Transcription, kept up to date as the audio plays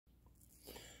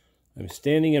I'm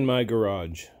standing in my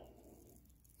garage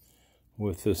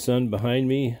with the sun behind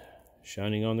me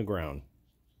shining on the ground.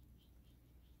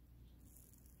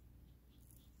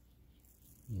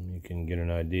 And you can get an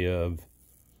idea of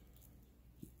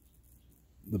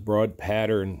the broad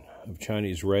pattern of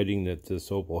Chinese writing that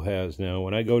this opal has. Now,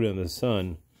 when I go to the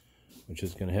sun, which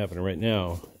is going to happen right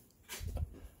now,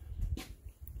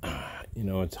 you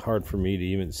know, it's hard for me to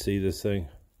even see this thing.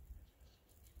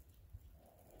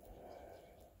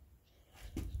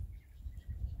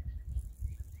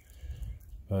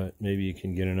 But maybe you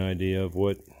can get an idea of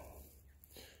what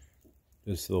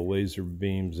just the laser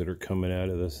beams that are coming out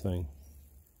of this thing.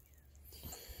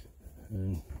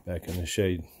 And back in the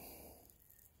shade.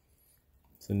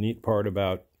 The neat part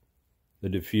about the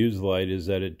diffused light is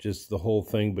that it just, the whole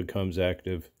thing becomes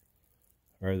active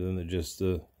rather than just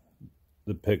the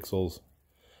pixels,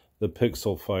 the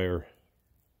pixel fire.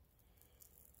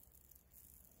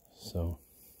 So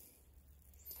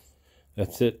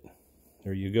that's it.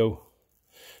 There you go.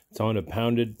 It's on a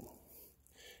pounded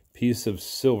piece of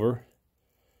silver,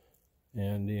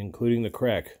 and including the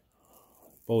crack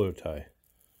bolo tie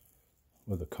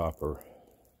with a copper